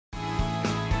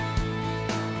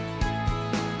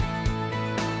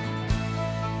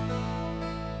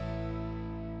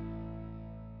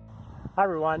Hi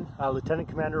everyone, Lieutenant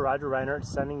Commander Roger Reinert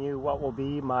sending you what will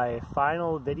be my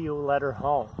final video letter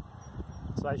home.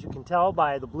 So as you can tell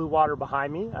by the blue water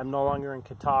behind me, I'm no longer in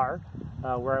Qatar,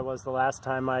 where I was the last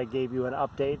time I gave you an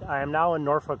update. I am now in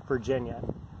Norfolk, Virginia.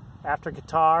 After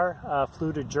Qatar,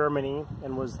 flew to Germany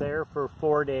and was there for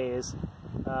 4 days,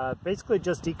 basically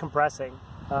just decompressing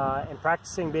and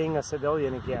practicing being a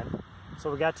civilian again. So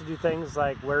we got to do things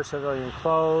like wear civilian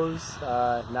clothes,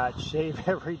 not shave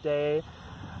every day,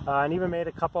 and even made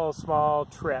a couple of small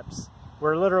trips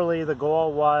where literally the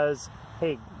goal was,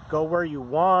 hey, go where you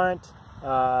want,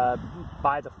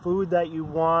 buy the food that you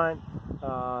want,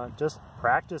 just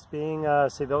practice being a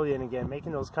civilian again,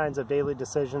 making those kinds of daily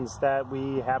decisions that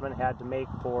we haven't had to make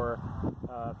for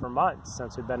months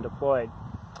since we've been deployed.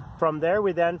 From there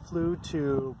we then flew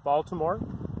to Baltimore,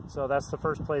 so that's the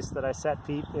first place that I set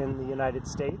feet in the United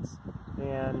States,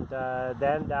 and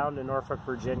then down to Norfolk,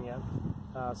 Virginia.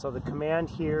 So the command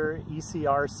here,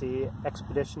 ECRC,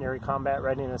 Expeditionary Combat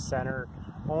Readiness Center,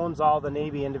 owns all the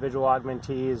Navy individual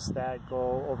augmentees that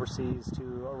go overseas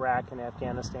to Iraq and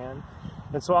Afghanistan.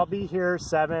 And so I'll be here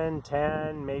 7,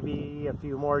 10, maybe a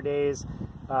few more days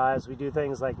as we do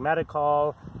things like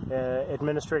medical,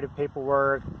 administrative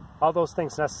paperwork, all those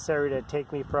things necessary to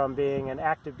take me from being an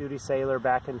active duty sailor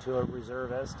back into a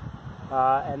reservist.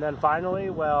 And then finally,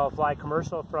 we'll fly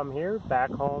commercial from here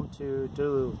back home to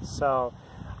Duluth. So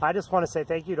I just want to say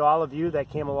thank you to all of you that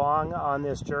came along on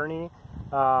this journey,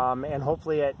 and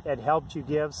hopefully it helped you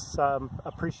give some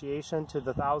appreciation to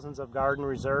the thousands of Guard and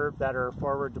Reserve that are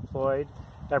forward deployed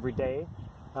every day.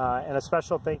 And a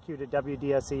special thank you to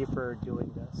WDSE for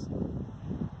doing this.